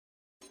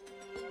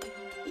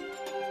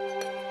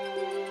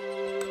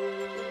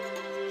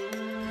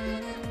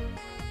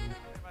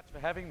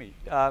having me.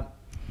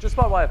 Just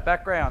by way of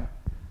background,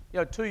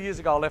 2 years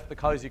ago I left the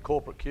cosy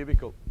corporate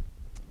cubicle.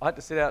 I had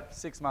to sit out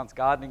 6 months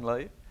gardening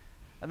leave,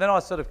 and then I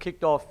sort of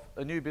kicked off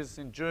a new business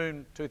in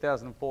June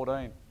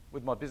 2014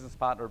 with my business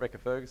partner Rebecca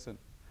Ferguson.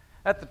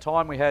 At the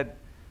time we had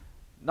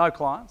no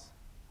clients,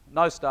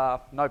 no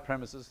staff, no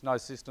premises, no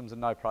systems and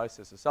no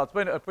processes. So it's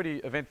been a pretty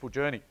eventful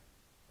journey.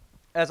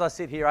 As I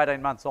sit here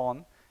 18 months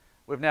on,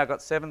 we've now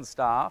got 7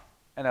 staff,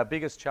 and our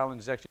biggest challenge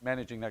is actually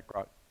managing that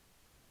growth.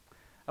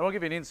 And I'll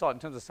give you an insight in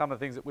terms of some of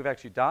the things that we've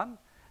actually done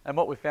and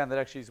what we've found that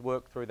actually has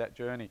worked through that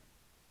journey.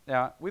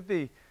 Now, with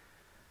the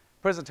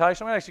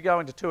presentation, I'm going to actually go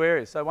into 2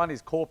 areas. So one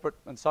is corporate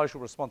and social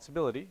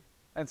responsibility,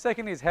 and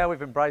second is how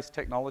we've embraced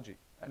technology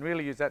and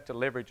really use that to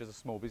leverage as a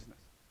small business.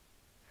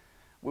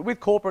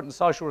 With corporate and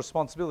social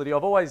responsibility,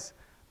 I've always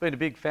been a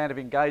big fan of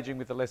engaging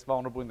with the less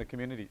vulnerable in the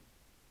community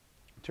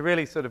to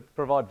really sort of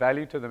provide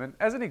value to them. And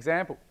as an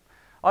example,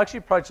 I actually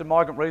approached a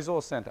migrant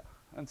resource centre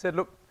and said,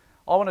 look,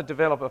 I want to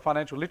develop a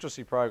financial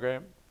literacy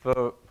program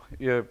for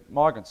your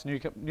migrants,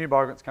 new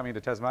migrants coming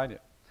into Tasmania.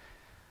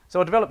 So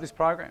I developed this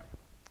program.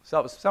 So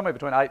it was somewhere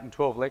between 8 and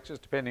 12 lectures,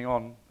 depending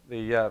on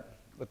the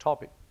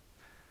topic.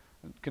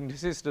 It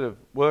consisted of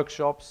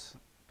workshops,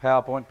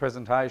 PowerPoint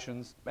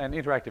presentations, and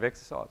interactive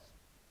exercise.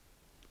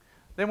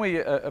 Then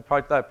they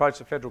approached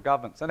the federal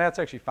government, so now it's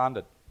actually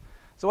funded.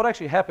 So what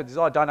actually happens is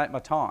I donate my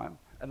time,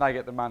 and they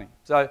get the money.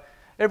 So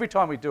every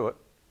time we do it,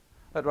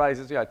 it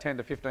raises $10,000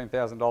 to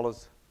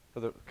 $15,000 for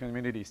the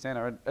community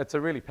centre, and it's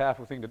a really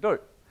powerful thing to do.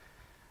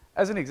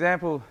 As an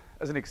example,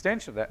 as an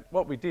extension of that,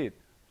 what we did,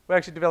 we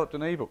actually developed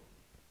an ebook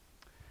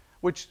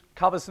which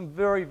covers some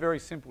very, very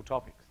simple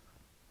topics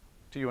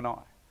to you and I.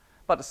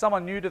 But to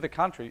someone new to the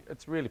country,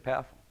 it's really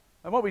powerful.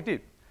 And what we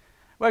did,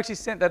 we actually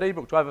sent that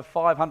ebook to over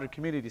 500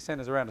 community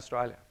centres around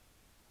Australia.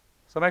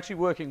 So I'm actually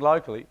working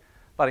locally,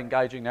 but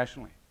engaging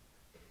nationally.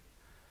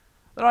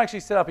 Then I actually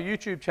set up a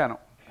YouTube channel,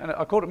 and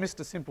I called it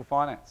Mr. Simple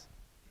Finance.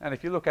 And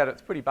if you look at it,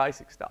 it's pretty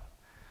basic stuff.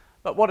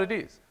 But what it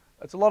is,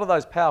 it's a lot of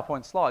those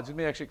PowerPoint slides with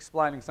me actually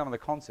explaining some of the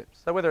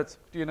concepts. So whether it's,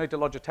 do you need to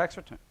lodge a tax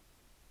return?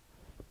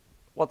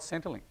 What's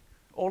Centrelink?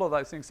 All of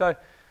those things. So,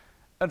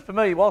 and for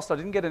me, whilst I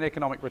didn't get an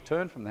economic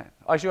return from that,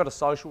 I actually got a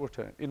social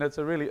return.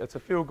 It's a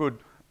feel-good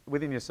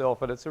within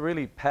yourself, and it's a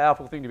really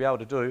powerful thing to be able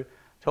to do to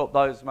help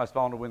those most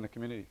vulnerable in the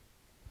community.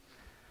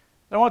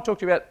 Now I want to talk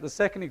to you about the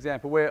second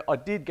example where I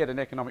did get an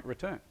economic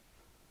return.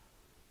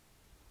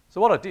 So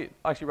what I did,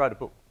 I actually wrote a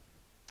book.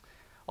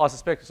 I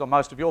suspect it's on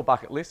most of your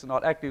bucket list, and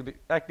I'd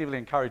actively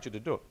encourage you to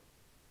do it.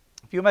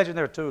 If you imagine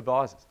there are 2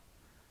 advisors.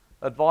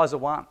 Advisor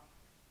 1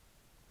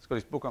 has got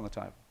his book on the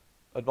table.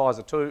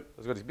 Advisor 2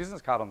 has got his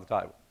business card on the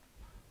table.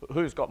 But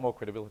who's got more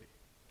credibility?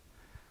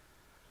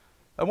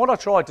 And what I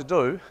tried to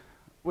do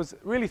was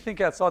really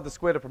think outside the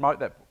square to promote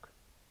that book.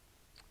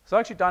 So I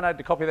actually donated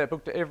a copy of that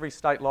book to every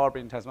state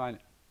library in Tasmania.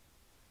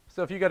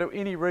 So if you go to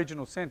any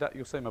regional centre,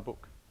 you'll see my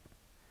book.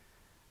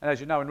 And as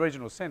you know, in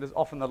regional centres,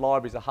 often the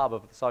library is a hub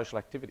of the social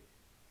activity.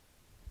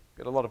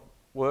 Get a lot of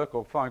work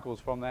or phone calls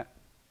from that.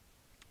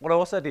 What I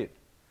also did,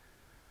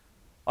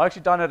 I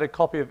actually donated a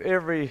copy of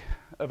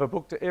a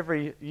book to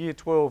every Year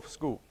 12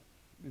 school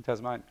in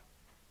Tasmania.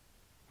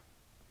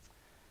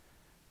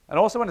 And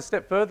I also went a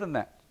step further than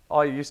that.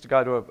 I used to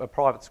go to a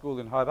private school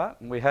in Hobart,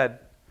 and we had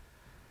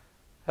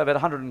about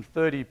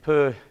 130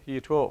 per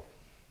Year 12.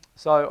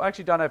 So I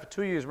actually donated for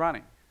 2 years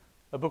running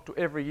a book to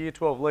every Year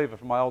 12 leaver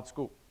from my old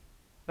school.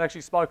 I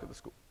actually spoke at the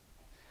school.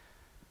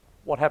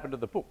 What happened to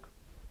the book?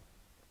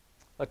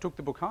 They took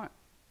the book home.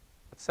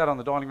 It sat on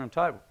the dining room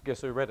table.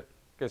 Guess who read it?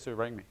 Guess who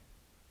rang me?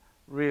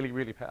 Really,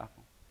 really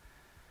powerful.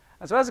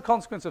 And so as a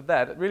consequence of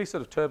that, it really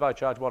sort of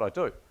turbocharged what I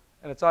do.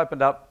 And it's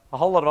opened up a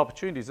whole lot of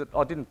opportunities that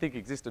I didn't think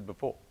existed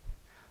before.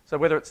 So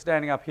whether it's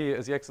standing up here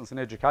as the Excellence in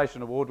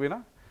Education Award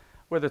winner,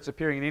 whether it's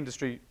appearing in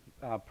industry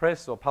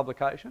press or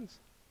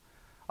publications,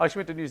 I actually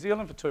went to New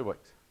Zealand for 2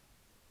 weeks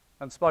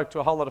and spoke to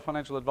a whole lot of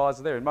financial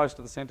advisors there in most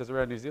of the centres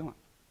around New Zealand.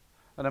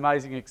 An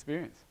amazing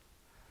experience.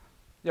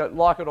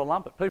 Like it or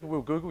lump it, people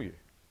will Google you.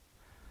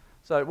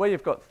 So where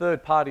you've got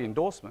third-party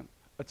endorsement,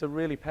 it's a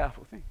really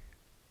powerful thing.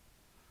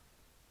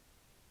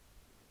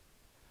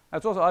 And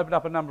it's also opened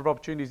up a number of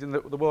opportunities in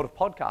the world of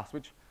podcasts,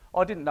 which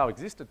I didn't know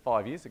existed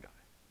 5 years ago,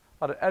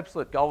 but an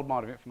absolute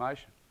goldmine of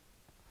information.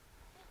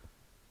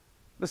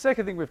 The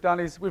second thing we've done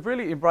is we've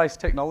really embraced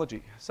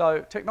technology.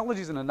 So technology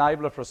is an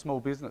enabler for a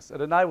small business.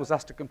 It enables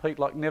us to compete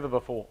like never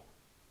before.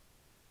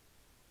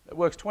 It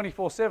works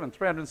 24/7,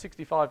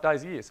 365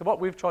 days a year. So what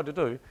we've tried to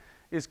do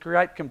is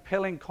create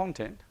compelling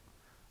content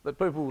that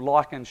people will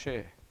like and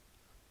share.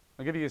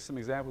 I'll give you some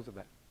examples of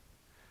that.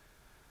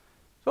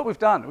 So what we've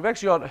done, we've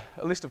actually got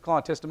a list of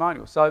client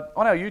testimonials. So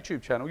on our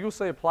YouTube channel, you'll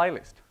see a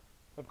playlist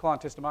of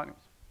client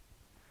testimonials.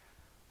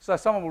 So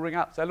someone will ring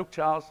up and say, look,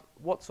 Charles,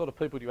 what sort of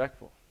people do you act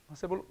for? I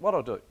said, well, what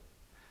I'll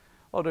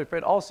do,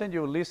 Fred, I'll send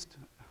you a list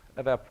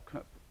of our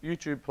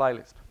YouTube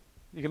playlist.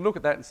 You can look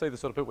at that and see the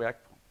sort of people we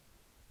act for.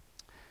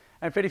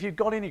 And Fred, if you've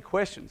got any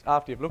questions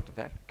after you've looked at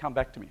that, come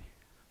back to me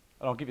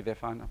and I'll give you their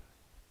phone number.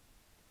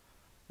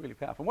 Really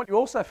powerful. And what you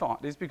also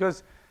find is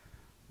because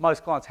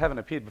most clients haven't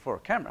appeared before a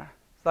camera,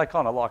 So they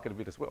kind of like it a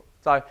bit as well.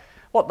 So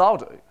what they'll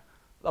do,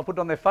 they'll put it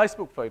on their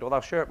Facebook feed or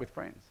they'll share it with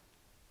friends.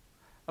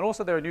 And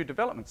also there are new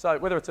developments. So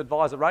whether it's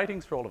advisor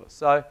ratings for all of us.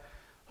 So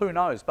who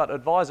knows, but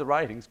advisor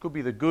ratings could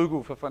be the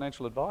Google for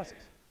financial advisors.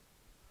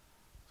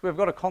 So we've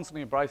got to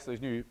constantly embrace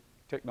these new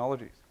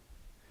technologies.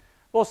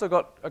 We've also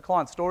got a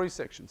client stories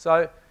section.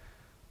 So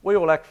we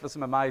all act for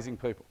some amazing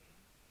people.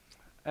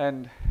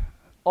 And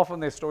often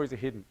their stories are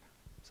hidden.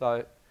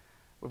 So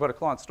we've got a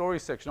client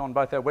stories section on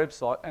both our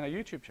website and our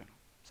YouTube channel.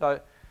 So I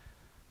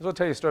just want to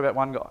tell you a story about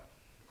one guy.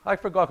 I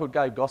work for a guy called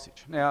Gabe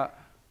Gossage. Now,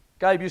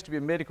 Gabe used to be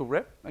a medical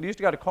rep, and he used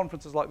to go to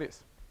conferences like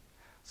this.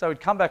 So he'd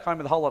come back home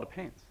with a whole lot of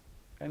pens.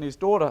 And his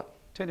daughter,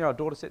 10-year-old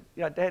daughter, said,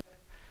 "Yeah, Dad,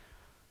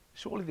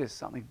 surely there's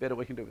something better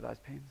we can do with those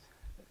pens."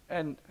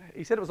 And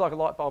he said it was like a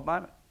light bulb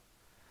moment.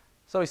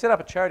 So he set up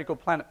a charity called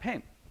Planet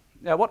Pen.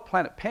 Now, what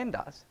Planet Pen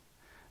does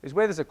is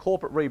where there's a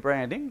corporate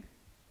rebranding,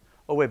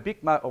 or where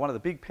one of the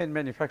big pen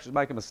manufacturers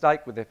make a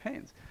mistake with their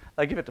pens,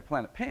 they give it to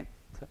Planet Pen.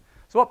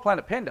 So what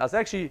Planet Pen does, they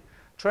actually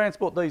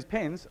transport these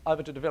pens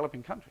over to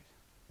developing countries.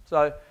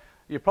 So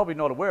you're probably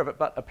not aware of it,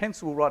 but a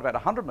pencil will write about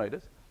 100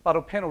 metres, but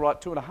a pen will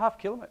write 2.5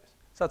 kilometres.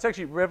 So it's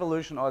actually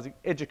revolutionising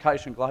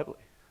education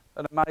globally.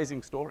 An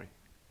amazing story.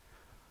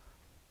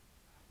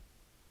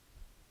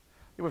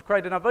 We've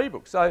created another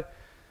ebook. So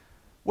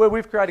where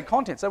we've created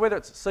content, so whether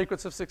it's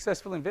Secrets of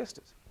Successful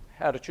Investors,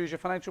 How to Choose Your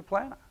Financial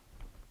Planner,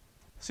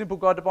 Simple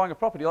Guide to Buying a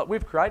Property, like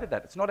we've created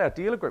that. It's not our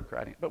dealer group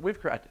creating it, but we've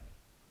created it.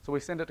 So we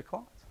send it to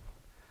clients.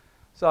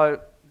 So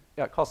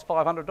it costs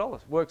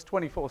 $500, works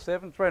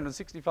 24/7,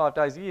 365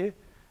 days a year,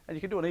 and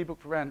you can do an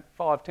ebook for around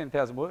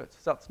 5,000-10,000 words.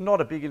 So it's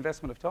not a big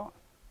investment of time.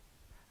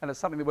 And it's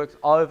something that works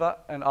over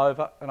and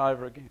over and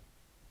over again.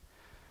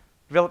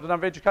 Developed a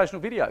number of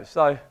educational videos.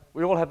 So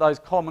we all have those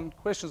common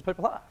questions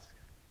people ask.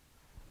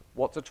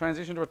 What's a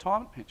transition to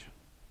retirement pension?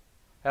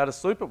 How does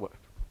super work?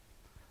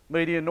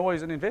 Media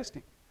noise and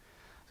investing.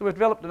 So we've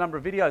developed a number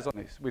of videos on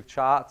this with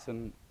charts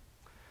and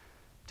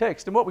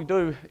text. And what we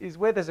do is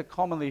where there's a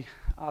commonly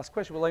asked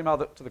question, we'll email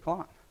that to the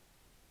client.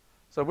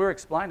 So we're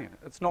explaining it.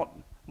 It's not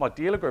my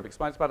dealer group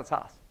explains, but it's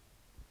us.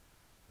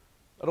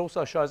 It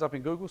also shows up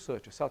in Google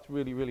searches, so it's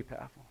really, really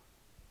powerful.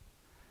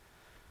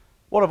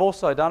 What I've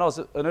also done, I was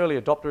an early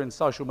adopter in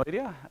social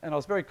media, and I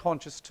was very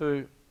conscious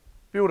to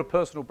build a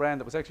personal brand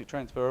that was actually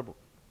transferable.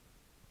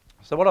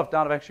 So what I've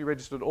done, I've actually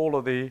registered all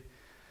of the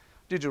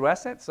digital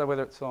assets, so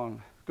whether it's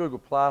on Google+,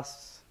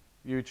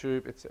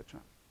 YouTube,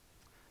 etc.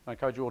 I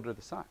encourage you all to do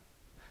the same.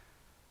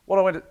 What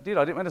I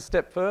went a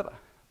step further.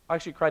 I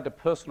actually created a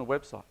personal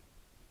website.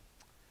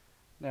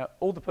 Now,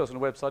 all the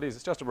personal website is,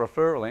 it's just a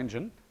referral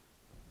engine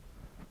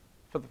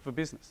for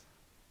business.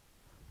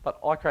 But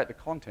I create the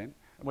content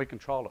and we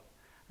control it.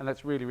 And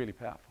that's really, really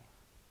powerful.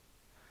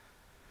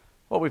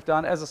 What we've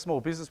done as a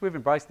small business, we've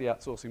embraced the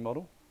outsourcing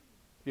model.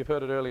 You've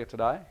heard it earlier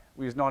today.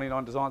 We use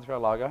 99 Designs for our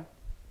logo.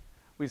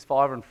 We use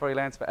Fiverr and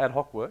Freelance for ad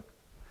hoc work.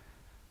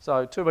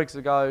 So 2 weeks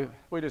ago,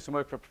 we did some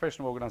work for a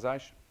professional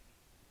organisation.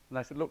 And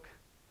they said, look,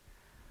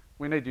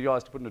 we need you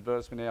guys to put an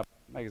advertisement in our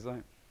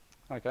magazine.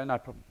 Okay, no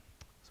problem.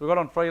 So we got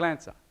on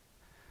Freelancer.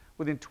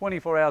 Within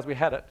 24 hours, we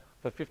had it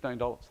for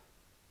 $15.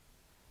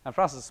 And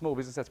for us as a small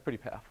business, that's pretty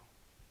powerful.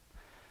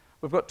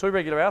 We've got 2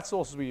 regular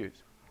outsourcers we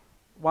use.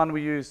 One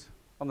we use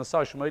on the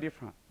social media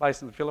front,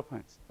 based in the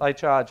Philippines. They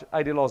charge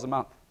 $80 a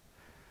month.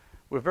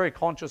 We're very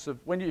conscious of,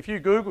 if you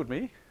Googled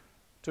me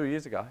 2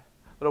 years ago,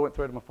 that I went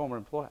through to my former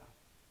employer.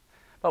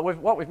 But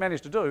what we've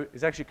managed to do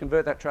is actually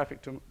convert that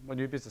traffic to my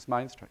new business,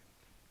 Main Street.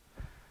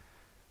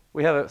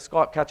 We have a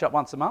Skype catch-up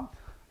once a month.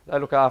 They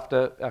look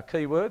after our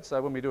keywords,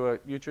 so when we do a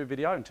YouTube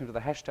video in terms of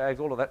the hashtags,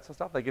 all of that sort of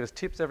stuff, they give us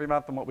tips every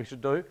month on what we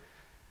should do.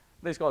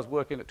 These guys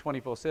work in it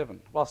 24/7.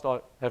 Whilst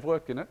I have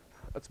worked in it,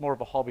 it's more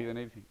of a hobby than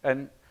anything.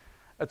 And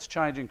it's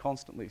changing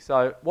constantly.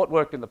 So what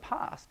worked in the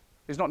past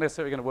is not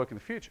necessarily going to work in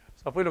the future.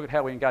 So if we look at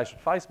how we engage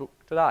with Facebook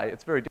today,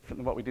 it's very different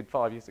than what we did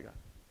 5 years ago.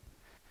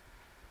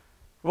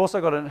 We've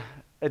also got an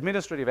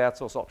administrative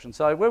outsource option.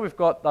 So where we've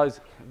got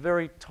those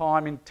very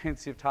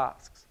time-intensive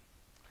tasks,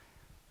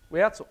 we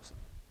outsource them.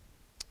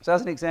 So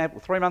as an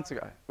example, 3 months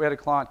ago, we had a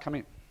client come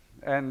in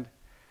and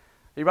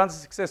he runs a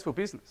successful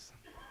business.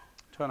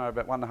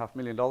 Turnover about $1.5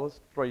 million,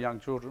 3 young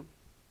children,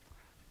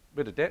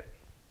 bit of debt,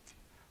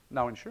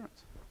 no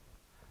insurance.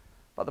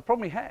 But the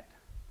problem he had,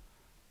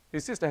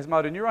 his sister has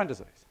motor neurone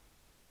disease.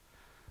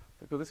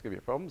 I thought, this could be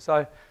a problem.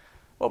 So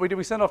what we did,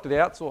 we sent off to the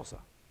outsourcer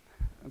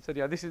and said,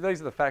 these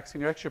are the facts.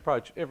 Can you actually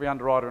approach every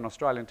underwriter in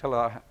Australia and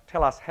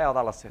tell us how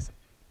they'll assess it?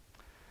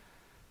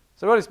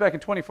 So we got this back in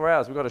 24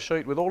 hours. We got a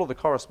sheet with all of the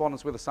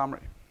correspondence with a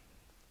summary.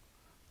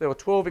 There were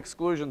 12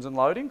 exclusions and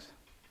loadings,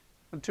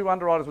 and 2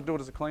 underwriters would do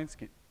it as a clean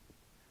skin.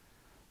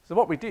 So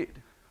what we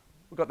did,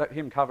 we got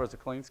him covered as a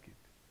clean skin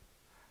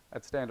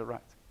at standard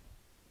rates.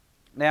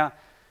 Now,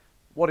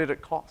 what did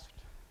it cost?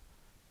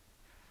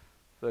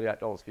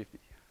 $38.50.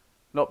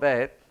 Not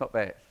bad, not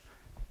bad.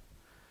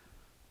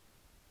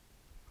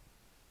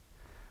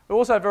 We're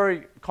also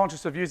very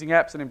conscious of using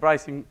apps and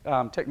embracing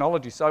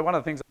technology. So one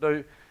of the things I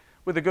do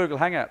with the Google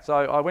Hangout. So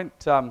I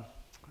went,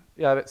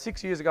 about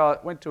 6 years ago,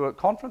 I went to a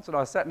conference and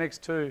I sat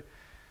next to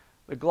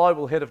the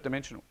global head of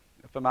Dimensional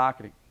for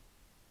marketing.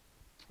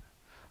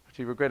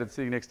 He regretted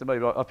sitting next to me,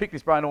 but I picked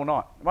his brain all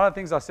night. One of the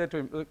things I said to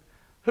him, look,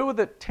 who are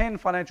the 10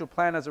 financial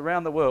planners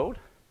around the world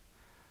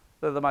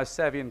that are the most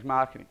savvy in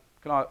marketing?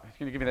 Can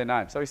you give me their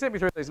names? So he sent me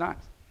through these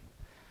names.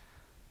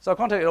 So I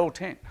contacted all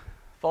 10.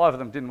 5 of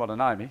them didn't want to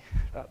know me.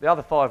 The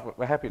other 5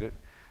 were happy to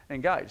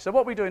engage. So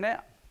what we do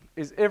now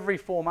is every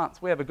 4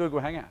 months we have a Google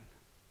Hangout.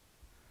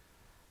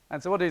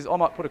 And so what it is, I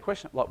might put a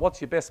question like, what's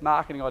your best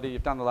marketing idea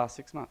you've done the last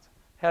 6 months?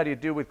 How do you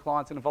deal with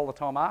clients in a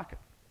volatile market?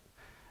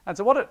 And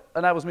so what it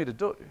enables me to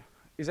do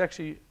is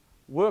actually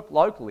work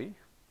locally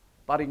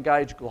but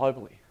engage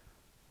globally.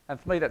 And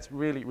for me, that's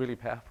really, really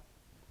powerful.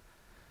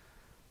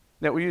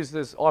 Now, we use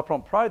this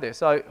iPrompt Pro there,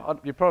 so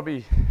you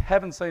probably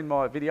haven't seen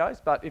my videos,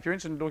 but if you're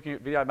interested in looking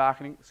at video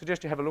marketing, I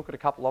suggest you have a look at a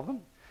couple of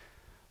them.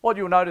 What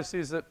you'll notice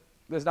is that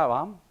there's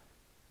no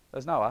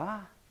there's no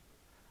R.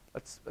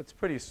 It's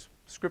pretty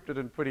scripted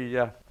and pretty,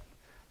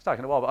 it's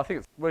taken a while, but I think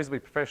it's reasonably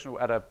professional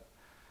at a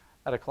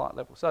client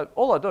level. So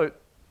all I do,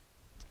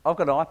 I've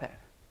got an iPad.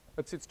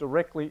 It sits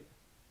directly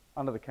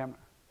under the camera.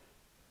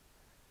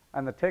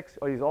 And the text,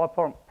 I use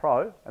iPrompt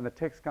Pro, and the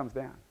text comes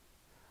down.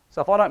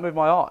 So if I don't move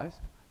my eyes,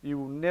 you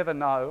will never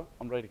know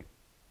I'm reading it.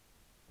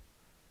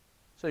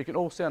 So you can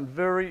all sound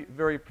very,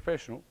 very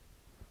professional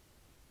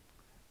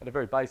at a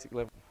very basic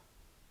level.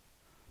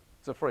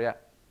 It's a free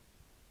app.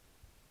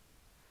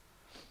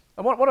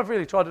 And what I've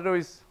really tried to do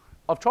is,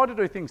 I've tried to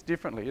do things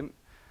differently. And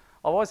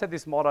I've always had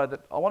this motto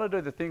that I want to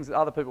do the things that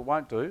other people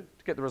won't do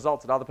to get the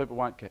results that other people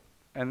won't get.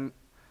 And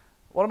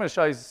what I'm going to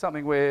show you is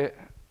something where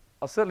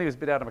I certainly was a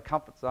bit out of my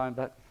comfort zone,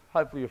 but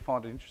hopefully you'll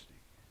find it interesting.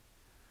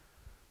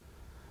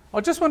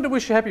 I just wanted to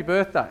wish you a happy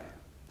birthday.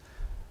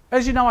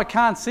 As you know, I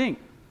can't sing,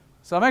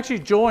 so I'm actually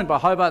joined by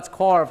Hobart's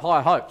Choir of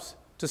High Hopes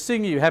to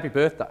sing you happy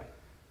birthday.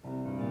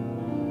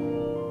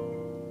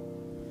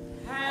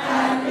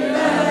 Happy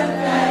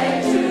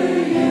birthday to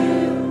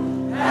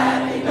you,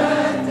 happy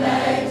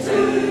birthday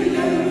to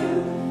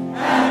you,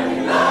 happy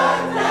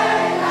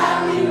birthday,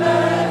 happy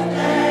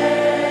birthday,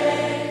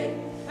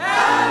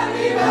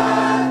 happy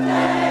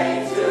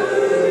birthday to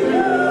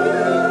you.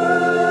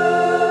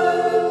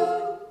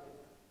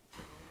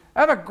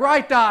 Have a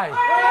great day.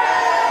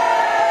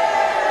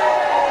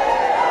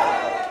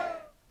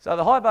 So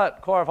the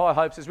Hobart Choir of High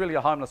Hopes is really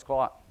a homeless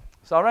choir.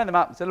 So I rang them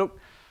up and said, look,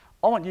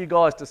 I want you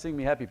guys to sing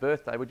me happy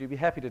birthday. Would you be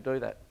happy to do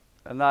that?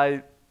 And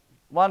they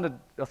wondered,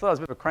 I thought I was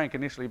a bit of a crank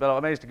initially, but I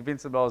managed to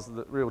convince them I was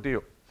the real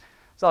deal.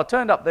 So I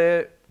turned up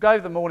there,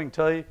 gave them morning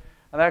tea,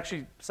 and they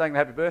actually sang the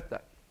happy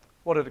birthday.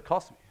 What did it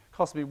cost me? It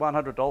cost me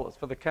 $100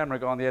 for the camera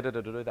guy and the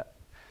editor to do that.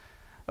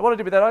 And what I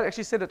did with that, I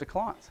actually sent it to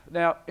clients.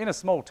 Now, in a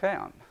small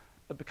town,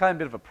 it became a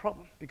bit of a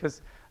problem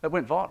because it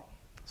went viral.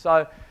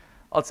 So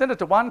I'd send it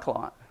to one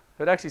client,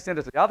 who'd actually send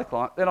it to the other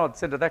client, then I'd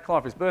send it to that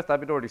client for his birthday,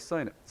 but he'd already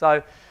seen it.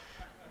 So,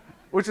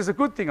 which is a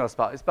good thing, I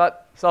suppose.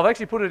 But so I've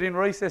actually put it in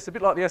recess, a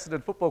bit like the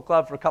Essendon Football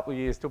Club for a couple of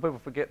years, till people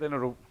forget, then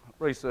it'll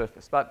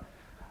resurface. But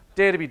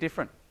dare to be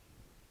different.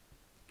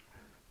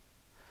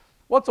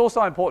 What's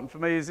also important for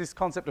me is this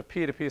concept of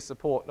peer-to-peer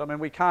support. I mean,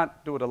 we can't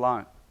do it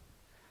alone.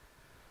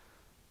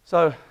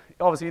 So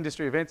obviously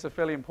industry events are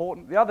fairly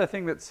important. The other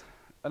thing that's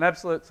an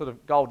absolute sort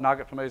of gold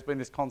nugget for me has been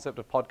this concept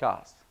of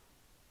podcasts.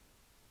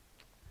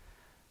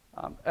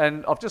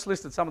 And I've just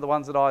listed some of the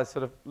ones that I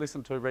sort of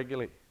listen to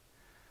regularly.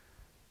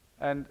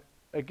 And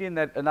again,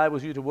 that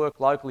enables you to work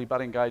locally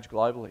but engage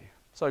globally.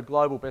 So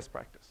global best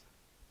practice.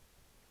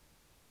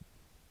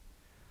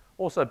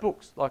 Also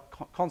books, like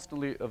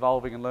constantly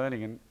evolving and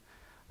learning, and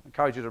I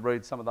encourage you to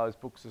read some of those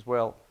books as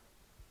well.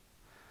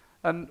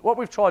 And what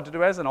we've tried to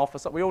do as an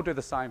office, we all do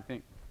the same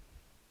thing.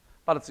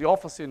 But it's the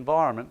office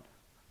environment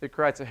that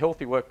creates a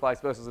healthy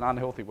workplace versus an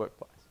unhealthy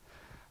workplace.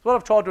 So what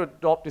I've tried to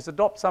adopt is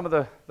some of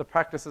the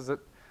practices that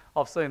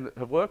I've seen that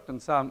have worked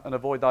and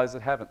avoid those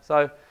that haven't.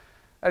 So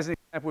as an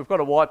example, we've got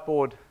a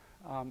whiteboard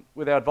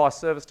with our advice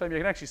service team. You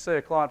can actually see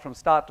a client from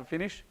start to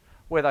finish,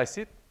 where they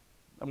sit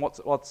and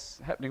what's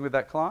happening with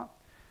that client.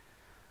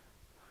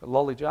 A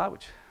lolly jar,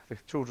 which the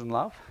children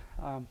love.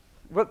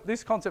 We've got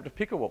this concept of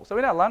picker wall. So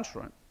in our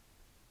lunchroom,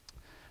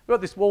 we've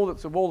got this wall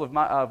that's a wall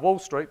of Wall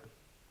Street.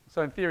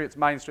 So in theory, it's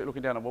Main Street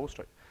looking down on Wall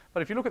Street.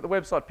 But if you look at the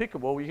website picker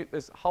wall,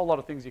 there's a whole lot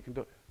of things you can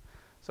do.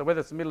 So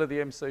whether it's the middle of the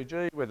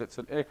MCG, whether it's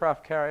an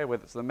aircraft carrier,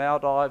 whether it's the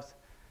Maldives,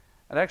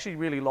 it actually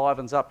really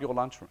livens up your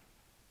lunchroom.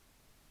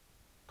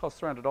 Costs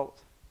 $300. Got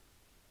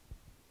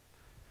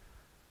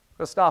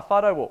a staff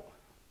photo wall.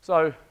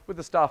 So with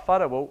the staff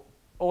photo wall,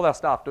 all our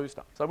staff do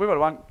stuff. So we've got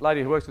one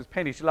lady who works with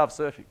Penny, she loves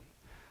surfing.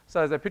 So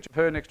there's a picture of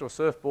her next to a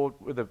surfboard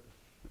with a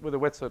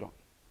wetsuit on.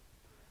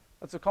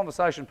 That's a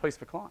conversation piece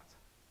for clients.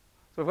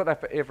 So we've got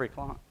that for every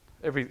client,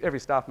 every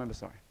staff member,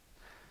 sorry.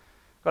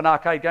 Got an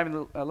arcade game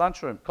in the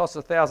lunchroom. Costs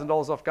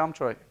 $1,000 off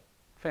Gumtree.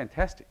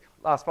 Fantastic.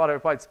 Last Friday we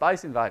played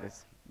Space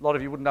Invaders. A lot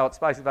of you wouldn't know what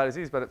Space Invaders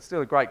is, but it's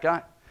still a great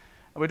game.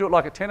 And we do it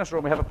like a tennis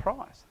room, we have a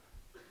prize.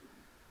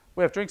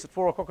 We have drinks at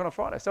 4 o'clock on a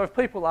Friday. So if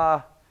people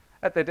are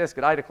at their desk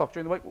at 8 o'clock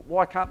during the week,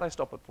 why can't they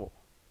stop at 4?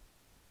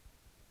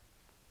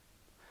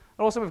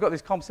 And also we've got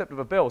this concept of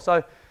a bell.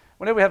 So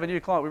whenever we have a new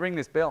client, we ring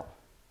this bell.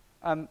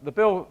 And the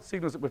bell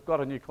signals that we've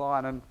got a new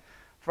client, and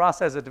for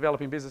us as a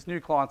developing business, new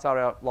clients are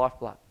our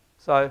lifeblood.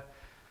 So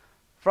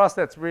for us,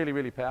 that's really,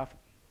 really powerful.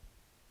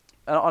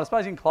 And I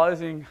suppose in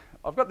closing,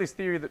 I've got this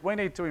theory that we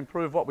need to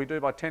improve what we do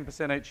by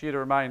 10% each year to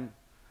remain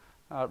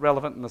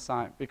relevant and the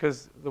same,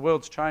 because the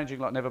world's changing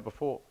like never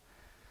before.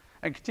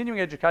 And continuing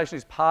education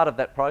is part of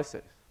that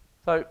process.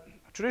 So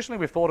traditionally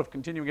we've thought of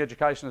continuing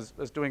education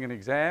as doing an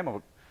exam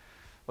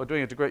or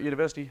doing a degree at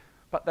university,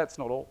 but that's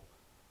not all.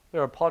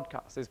 There are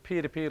podcasts, there's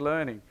peer-to-peer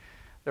learning,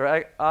 there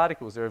are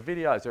articles, there are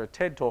videos, there are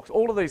TED Talks,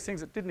 all of these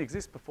things that didn't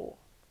exist before.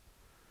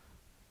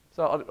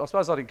 So I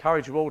suppose I'd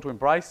encourage you all to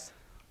embrace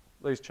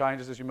these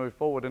changes as you move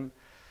forward. And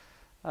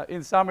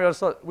in summary, I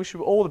just wish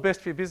you all the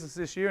best for your business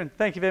this year, and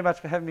thank you very much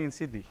for having me in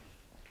Sydney.